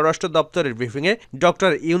 ফেব্রুয়ারি পররাষ্ট্র দপ্তরের ব্রিফিংয়ে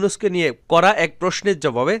ডক্টর ইউনুসকে নিয়ে করা এক প্রশ্নের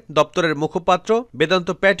জবাবে দপ্তরের মুখপাত্র বেদান্ত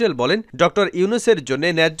প্যাটেল বলেন, ডক্টর ইউনুসের জন্য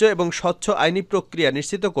ন্যায্য এবং স্বচ্ছ আইনি প্রক্রিয়া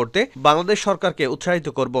নিশ্চিত করতে বাংলাদেশ সরকারকে উৎসাহিত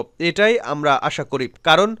করব। এটাই আমরা আশা করি,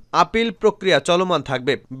 কারণ আপিল প্রক্রিয়া চলমান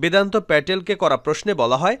থাকবে। বেদান্ত প্যাটেলকে করা প্রশ্নে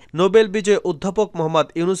বলা হয়, নোবেল বিজয়ী অধ্যাপক মোহাম্মদ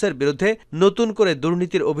ইউনুসের বিরুদ্ধে নতুন করে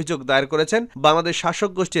দুর্নীতির অভিযোগ দায়ের করেছেন বাংলাদেশ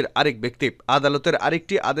শাসক গোষ্ঠীর আরেক ব্যক্তি। আদালতের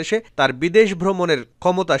আরেকটি আদেশে তার বিদেশ ভ্রমণের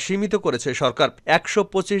ক্ষমতা সীমিত করেছে সরকার।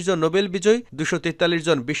 125 জন নোবেল বিজয়ী 243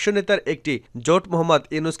 জন বিশ্বনেতার একটি জোট মোহাম্মদ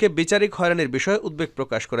ইউনুসকে বিচারিক হয়রানির বিষয়ে উদ্বেগ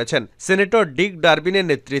প্রকাশ করেছেন। সেনেটর ডিক ডারবিনের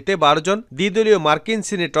নেতৃত্বে 12 জন দ্বিদলীয় মার্কিন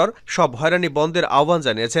সিনেটর সব হয়রানি বন্ধের আহ্বান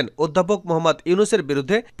জানিয়েছেন। অধ্যাপক মোহাম্মদ ইউনুসের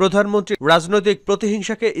বিরুদ্ধে প্রধানমন্ত্রী রাজনৈতিক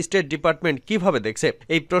প্রতিহিংসাকে স্টেট ডিপার্টমেন্ট কিভাবে দেখছে?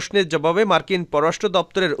 এই প্রশ্নের জবাবে মার্কিন পররাষ্ট্র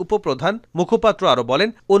দপ্তরের উপপ্রধান মুখপাত্র আরও বলেন,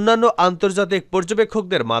 অন্যান্য আন্তর্জাতিক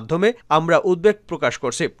পর্যবেক্ষকদের মাধ্যমে আমরা উদ্বেগ প্রকাশ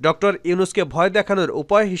করছি। ডক্টর ইউনুসকে ভয় দেখানোর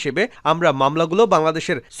উপায় হিসেবে আমরা মামলাগুলো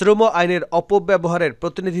বাংলাদেশের শ্রম আইনের অপব্যবহারের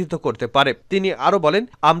প্রতিনিধিত্ব করতে পারে। তিনি আরও বলেন,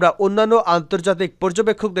 আমরা অন্যান্য আন্তর্জাতিক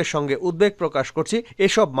পর্যবেক্ষকদের সঙ্গে উদ্বেগ প্রকাশ করছি।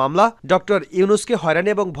 এসব মামলা ডক্টর ইউনুসকে হয়রানি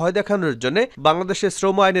এবং ভয় দেখানোর জন্য বাংলাদেশের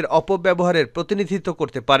শ্রম আইনের অপব্যবহারের প্রতিনিধিত্ব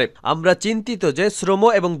করতে পারে। আমরা চিন্তিত যে শ্রম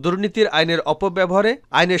এবং দুর্নীতির আইনের অপব্যবহারে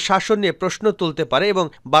আইনের শাসন নিয়ে প্রশ্ন তুলতে পারে এবং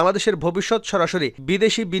বাংলাদেশের ভবিষ্যৎ সরাসরি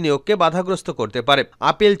বিদেশি বিনিয়োগকে বাধাগ্রস্ত করতে পারে।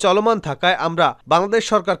 আপিল চলমান থাকায় আমরা বাংলাদেশ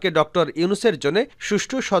সরকারকে ডক্টর ইউনুসের জন্য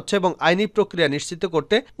সুষ্ঠু, স্বচ্ছ এবং আইনি প্রক্রিয়া নিশ্চিত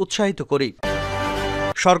করতে উৎসাহিত করি।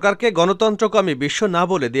 সরকারকে গণতন্ত্রকামী বিশ্ব না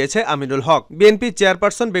বলে দিয়েছে আমিনুল হক। বিএনপি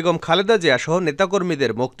চেয়ারপারসন বেগম খালেদা জিয়া সহ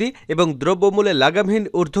নেতাকর্মীদের মুক্তি এবং দ্রব্যমূল্যে লাগামহীন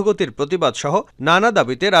ঊর্ধ্বগতির প্রতিবাদ সহ নানা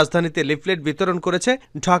দাবিতে রাজধানীতে লিফলেট বিতরণ করেছে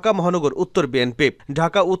ঢাকা মহানগর উত্তর বিএনপি।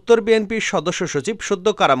 ঢাকা উত্তর বিএনপির সদস্য সচিব সদ্য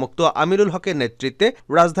কারামুক্ত আমিনুল হকের নেতৃত্বে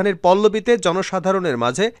রাজধানীর পল্লবীতে জনসাধারণের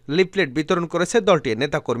মাঝে লিফলেট বিতরণ করেছে দলটির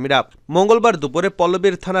নেতাকর্মীরা। মঙ্গলবার দুপুরে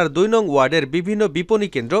পল্লবীর থানার 2 নং ওয়ার্ডের বিভিন্ন বিপণী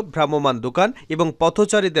কেন্দ্র, ভ্রাম্যমাণ দোকান এবং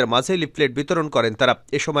পথচারীদের মাঝে লিফলেট বিতরণ করেন তারা।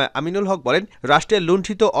 এ সময় আমিনুল হক বলেন, রাষ্ট্রের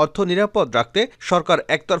লুণ্ঠিত অর্থ নিরাপদ রাখতে সরকার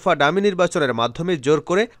একতরফা ডামি নির্বাচনের মাধ্যমে জোর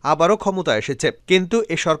করে আবারও ক্ষমতা এসেছে, কিন্তু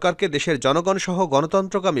এ সরকারকে দেশের জনগণ সহ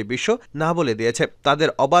গণতন্ত্রকামী বিশ্ব না বলে দিয়েছে। তাদের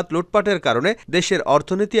অবাধ লুটপাটের কারণে দেশের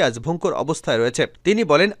অর্থনীতি আজ ভয়ঙ্কর অবস্থায় রয়েছে। তিনি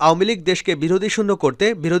বলেন, আওয়ামী লীগ দেশকে বিরোধী শূন্য করতে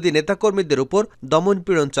বিরোধী নেতাকর্মীদের উপর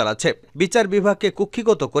দমনপীড়ন চালাচ্ছে। বিচার বিভাগকে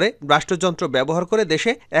কুক্ষিগত করে রাষ্ট্রযন্ত্র ব্যবহার করে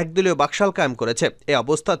দেশে একদলীয় বাকশাল কায়েম করেছে। এ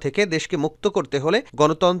অবস্থা থেকে দেশকে মুক্ত করতে হলে,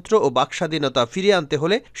 গণতন্ত্র ও বাকস্বাধীনতা ফিরিয়ে আনতে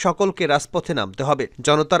হলে সকলকে রাজপথে নামতে হবে।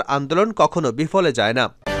 জনতার আন্দোলন কখনো বিফলে যায় না।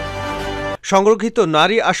 সংরক্ষিত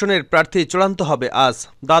নারী আসনের প্রার্থী চূড়ান্ত হবে আজ।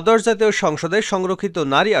 দ্বাদশ জাতীয় সংসদে সংরক্ষিত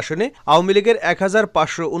নারী আসনে আওয়ামী লীগের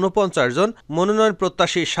 1549 জন মনোনয়ন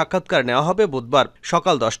প্রত্যাশী সাক্ষাৎকার নেওয়া হবে বুধবার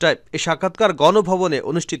সকাল 10টায়। এই সাক্ষাৎকার গণভবনে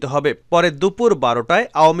অনুষ্ঠিত হবে। পরে দুপুর 12টায়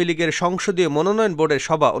আওয়ামী লীগের সংসদীয় মনোনয়ন বোর্ডের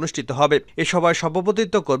সভা অনুষ্ঠিত হবে। এ সভায়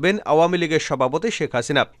সভাপতিত্ব করবেন আওয়ামী লীগের সভাপতি শেখ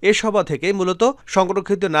হাসিনা। এ সভা থেকে মূলত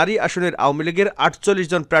সংরক্ষিত নারী আসনের আওয়ামী লীগের 48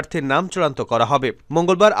 জন প্রার্থীর নাম চূড়ান্ত করা হবে।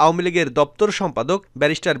 মঙ্গলবার আওয়ামী লীগের দপ্তর সম্পাদক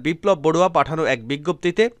ব্যারিস্টার বিপ্লব বড়ুয়া পাঠানো এক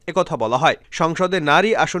বিজ্ঞপ্তিতে একথা বলা হয়। সংসদে নারী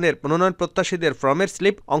আসনের মনোনয়ন প্রত্যাশীদের ফর্মের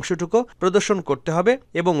স্লিপ অংশটুকু প্রদর্শন করতে হবে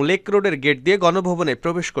এবং লেক রোডের গেট দিয়ে গণভবনে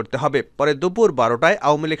প্রবেশ করতে হবে। পরে দুপুর 12টায়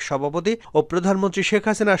আওয়ামী লীগ সভাপতি ও প্রধানমন্ত্রী শেখ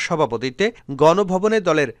হাসিনার সভাপতিত্বে গণভবনে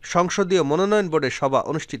দলের সংসদীয় মনোনয়ন বোর্ডের সভা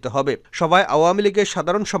অনুষ্ঠিত হবে। সভায় আওয়ামী লীগের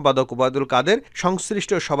সাধারণ সম্পাদক ওবায়দুল কাদের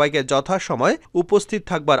সংশ্লিষ্ট সবাইকে যথাসময়ে উপস্থিত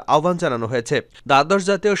থাকবার আহ্বান জানানো হয়েছে। দ্বাদশ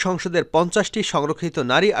জাতীয় সংসদের 50টি সংরক্ষিত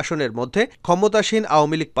নারী আসনের মধ্যে ক্ষমতাসীন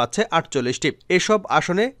আওয়ামী লীগ পাচ্ছে 48 41টি। এসব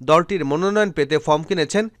আসনে দলটির মনোনয়ন পেতে ফর্ম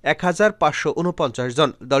কিনেছেন 1549 জন।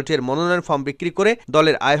 দলটির মনোনয়ন ফর্ম বিক্রি করে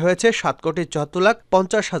দলের আয় হয়েছে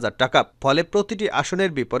 7,74,50,000 টাকা। ফলে প্রতিটি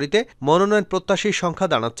আসনের বিপরীতে মনোনয়ন প্রত্যাশীর সংখ্যা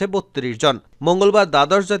দাঁড়াচ্ছে 32 জন। মঙ্গলবার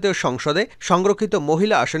দ্বাদশ জাতীয় সংসদে সংরক্ষিত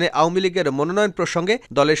মহিলা আসনে আওয়ামী লীগের মনোনয়ন প্রসঙ্গে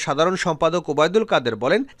দলের সাধারণ সম্পাদক ওবায়দুল কাদের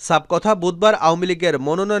বলেন, সাব কথা বুধবার আওয়ামী লীগের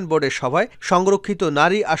মনোনয়ন বোর্ডের সভায় সংরক্ষিত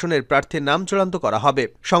নারী আসনের প্রার্থীর নাম চূড়ান্ত করা হবে।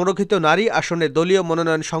 সংরক্ষিত নারী আসনে দলীয়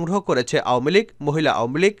মনোনয়ন সংগ্রহ করেছে আওয়ামী লীগ, মহিলা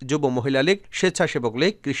আওয়ামী লীগ, যুব মহিলা লীগ, স্বেচ্ছাসেবক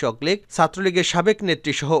লীগ, কৃষক লীগ, ছাত্রলীগের সাবেক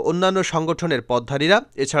নেত্রী সহ অন্যান্য সংগঠনের পদধারীরা।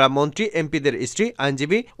 এছাড়া মন্ত্রী, এমপিদের স্ত্রী,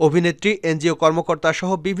 আইনজীবী, অভিনেত্রী, এনজিও কর্মকর্তা সহ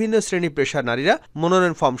বিভিন্ন শ্রেণী পেশার নারীরা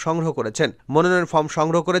মনোনয়ন ফর্ম সংগ্রহ করেছেন। মনোনয়ন ফর্ম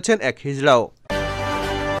সংগ্রহ করেছেন এক হিজড়াও।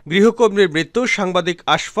 গৃহকর্মীর মৃত্যু, সাংবাদিক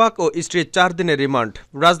আশফাক ও স্ত্রীর 4 দিনের রিমান্ড।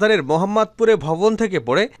 রাজধানীর মোহাম্মদপুরে ভবন থেকে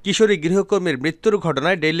পড়ে কিশোরী গৃহকর্মীর মৃত্যুর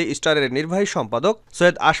ঘটনায় ডেইলি স্টারের নির্বাহী সম্পাদক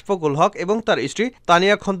সৈয়দ আশফাকুল হক এবং তার স্ত্রী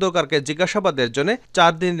তানিয়া খন্দকারকে জিজ্ঞাসাবাদের জন্য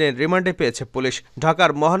 4 দিনের রিমান্ডে পেয়েছে পুলিশ।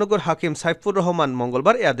 ঢাকার মহানগর হাকিম সাইফুর রহমান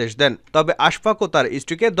মঙ্গলবার এ আদেশ দেন। তবে আশফাক ও তার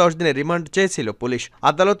স্ত্রীকে 10 দিনের রিমান্ড চেয়েছিল পুলিশ।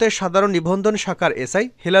 আদালতের সাধারণ নিবন্ধন শাখার এসআই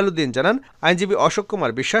হেলালুদ্দিন জানান, আইনজীবী অশোক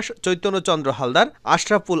কুমার বিশ্বাস, চৈতন্যচন্দ্র হালদার,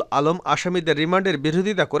 আশরাফুল আলম আসামিদের রিমান্ডের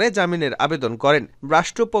বিরোধিতা করে জামিনের আবেদন করেন।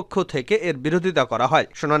 রাষ্ট্রপক্ষ থেকে এর বিরোধিতা করা হয়।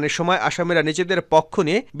 শুনানির সময় আসামিরা নিজেদের পক্ষ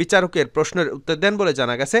নিয়ে বিচারকের প্রশ্নের উত্তর দেন বলে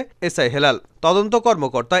জানা গেছে এসআই হেলাল। তদন্ত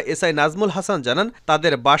কর্মকর্তা এসআই নাজমুল হাসান জানান,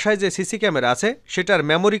 তাদের বাসায় যে সিসি ক্যামেরা আছে সেটার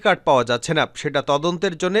মেমোরি কার্ড পাওয়া যাচ্ছে না। সেটা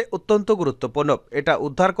তদন্তের জন্য অত্যন্ত গুরুত্বপূর্ণ। এটা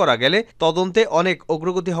উদ্ধার করা গেলে তদন্তে অনেক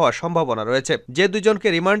অগ্রগতি হওয়ার সম্ভাবনা রয়েছে। যে দুজনকে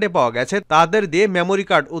রিমান্ডে পাওয়া গেছে তাদের দিয়ে মেমোরি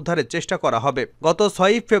কার্ড উদ্ধারের চেষ্টা করা হবে। গত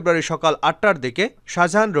 6 ফেব্রুয়ারি সকাল 8টার দিকে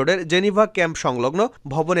শাহজাহান রোডের জেনিভা ক্যাম্প সংলগ্ন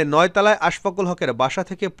ভবনের 9 তলায় আশফাকুল হকের বাসা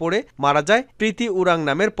থেকে পড়ে মারা যায় প্রীতি উরাং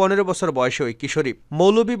নামের 15 বছর বয়সী ওই কিশোরী।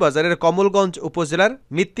 মৌলভীবাজারের কমলগঞ্জ উপজেলার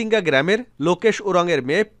মিত্তিঙ্গা গ্রামের লোকেশ উরাংয়ের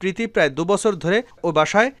মেয়ে প্রীতি প্রায় 2 বছর ধরে ও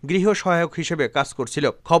বাসায় গৃহ সহায়ক হিসেবে কাজ করছিল।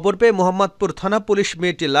 খবর পেয়ে মোহাম্মদপুর থানা পুলিশ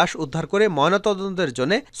মেয়েটির লাশ উদ্ধার করে ময়নাতদন্তের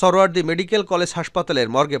জন্য সরোয়ার্দী মেডিকেল কলেজ হাসপাতালের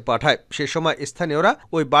মর্গে পাঠায়। সে সময় স্থানীয়রা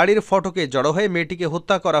ওই বাড়ির ফটকে জড়ো হয়ে মেয়েটিকে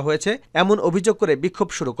হত্যা করা হয়েছে এমন অভিযোগ করে বিক্ষোভ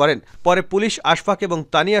শুরু করেন। পরে পুলিশ আশফাক এবং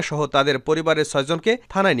তানিয়া সহ তাদের পরিবারের 6 জনকে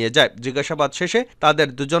থানায় নিয়ে যায়। জিজ্ঞাসাবাদ শেষে তাদের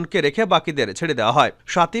দুজনকে রেখে বাকিদের ছেড়ে দেওয়া হয়।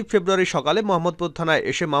 7 ফেব্রুয়ারি সকালে মোহাম্মদপুর থানায়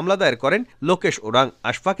এসে মামলা দায়ের করেন লোকেশ উরাং।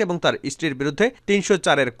 আশফাক এবং তার স্ত্রীর বিরুদ্ধে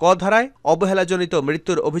 304-এর ক ধারায় অবহেলাজনিত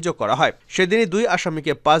মৃত্যুর অভিযোগ করা হয়। সেদিনই 2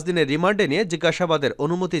 আসামিকে 5 দিনের রিমান্ডে নিয়ে জিজ্ঞাসাবাদের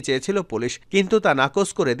অনুমতি চেয়েছিল পুলিশ, কিন্তু তা নাকচ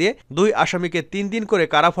করে দিয়ে 2 আসামিকে 3 দিন করে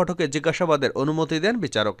কারাফটকে জিজ্ঞাসাবাদের অনুমতি দেন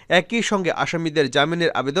বিচারক। একই সঙ্গে আসামিদের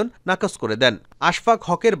জামিনের আবেদন নাকচ করে দেন। আশফাক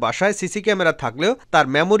হকের বাসায় সিসি ক্যামেরা থাকলেও তার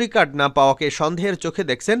মেমোরি কার্ড না পাওয়াকে সন্দেহের চোখে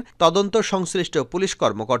দেখছেন তদন্ত সংশ্লিষ্ট পুলিশ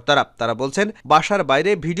কর্মকর্তারা। তারা বলছেন, বাসার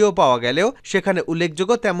বাইরে ভিডিও পাওয়া গেলেও সেখানে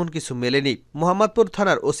উল্লেখযোগ্য তেমন কিছু মেলেনি। মোহাম্মদপুর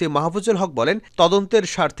থানার ওসি মাহফুজুল হক বলেন, তদন্তের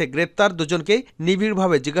স্বার্থে গ্রেপ্তার দুজনকেই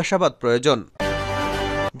নিবিড়ভাবে জিজ্ঞাসাবাদ প্রয়োজন।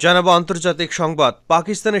 জানাবো আন্তর্জাতিক সংবাদ।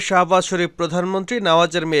 পাকিস্তানের শাহবাজ শরীফ প্রধানমন্ত্রী,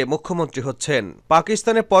 নওয়াজের মেয়ে মুখ্যমন্ত্রী হচ্ছেন।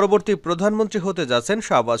 পাকিস্তানের পরবর্তী প্রধানমন্ত্রী হতে যাচ্ছেন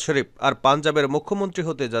শাহবাজ শরীফ, আর পাঞ্জাবের মুখ্যমন্ত্রী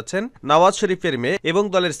হতে যাচ্ছেন নওয়াজ শরীফের মেয়ে এবং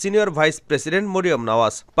দলের senior vice president Mariam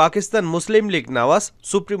Nawaz. Pakistan মুসলিম লীগ নওয়াজ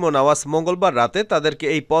সুপ্রিমো নওয়াজ মঙ্গলবার রাতে তাদেরকে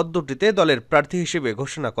এই পদ দুটিতে দলের প্রার্থী হিসেবে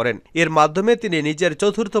ঘোষণা করেন। এর মাধ্যমে তিনি নিজের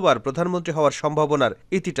 4র্থবার প্রধানমন্ত্রী হওয়ার সম্ভাবনার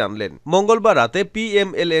ইতি টানলেন। মঙ্গলবার রাতে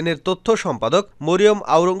PMLN এর তথ্য সম্পাদক মরিয়ম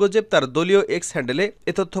আওরঙ্গজেব তার দলীয় এক্স হ্যান্ডেলে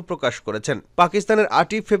তথ্য প্রকাশ করেছেন। পাকিস্তানের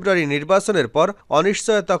 8 ফেব্রুয়ারি নির্বাচনের পর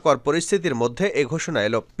অনিশ্চয়তাকর পরিস্থিতির মধ্যে এ ঘোষণা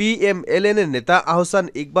এলো। PMLN এর নেতা আহসান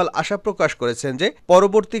ইকবাল আশা প্রকাশ করেছেন যে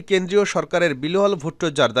পরবর্তী কেন্দ্রীয় সরকারের বিলাওয়াল ভুট্টো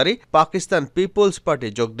জারদারি পাকিস্তান পিপলস পার্টি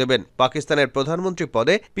যোগ দেবেন। পাকিস্তানের প্রধানমন্ত্রী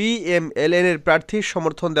পদে PMLN এর প্রার্থীর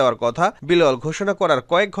সমর্থন দেওয়ার কথা বিলাওয়াল ঘোষণা করার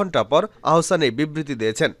কয়েক ঘন্টা পর আহসান এই বিবৃতি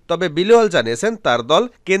দিয়েছেন। তবে বিলাওয়াল জানিয়েছেন তার দল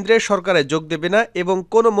কেন্দ্রের সরকারে যোগ দেবে না এবং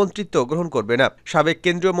কোনো মন্ত্রিত্ব গ্রহণ করবে না। সাবেক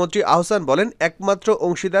কেন্দ্রীয় মন্ত্রী আহসান বলেন, একমাত্র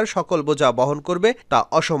অংশীদার সকল বোঝা বহন করবে তা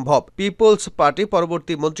অসম্ভব। পিপলস পার্টি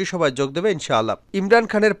পরবর্তী মন্ত্রিসভায় যোগ দেবে ইনশাআল্লাহ। ইমরান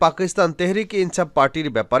খানের পাকিস্তান তেহরিক ইনসাফ পার্টির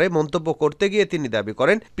ব্যাপারে মন্তব্য করতে গিয়ে তিনি দাবি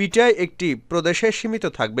করেন, পিটিআই একটি প্রদেশে সীমিত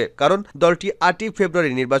থাকবে, কারণ দলটি 8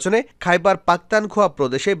 ফেব্রুয়ারি নির্বাচনে খাইবার পাখতানখোয়া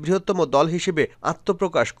প্রদেশে বৃহত্তম দল হিসেবে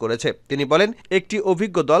আত্মপ্রকাশ করেছে। তিনি বলেন, একটি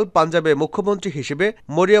অভিজ্ঞ দল পাঞ্জাবে মুখ্যমন্ত্রী হিসেবে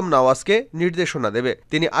মরিয়ম নওয়াজকে নির্দেশনা দেবে।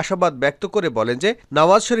 তিনি আশাবাদ ব্যক্ত করে বলেন যে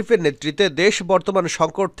নওয়াজ শরীফের নেতৃত্বে দেশ বর্তমান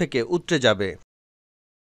সংকট থেকে উতরে যাবে।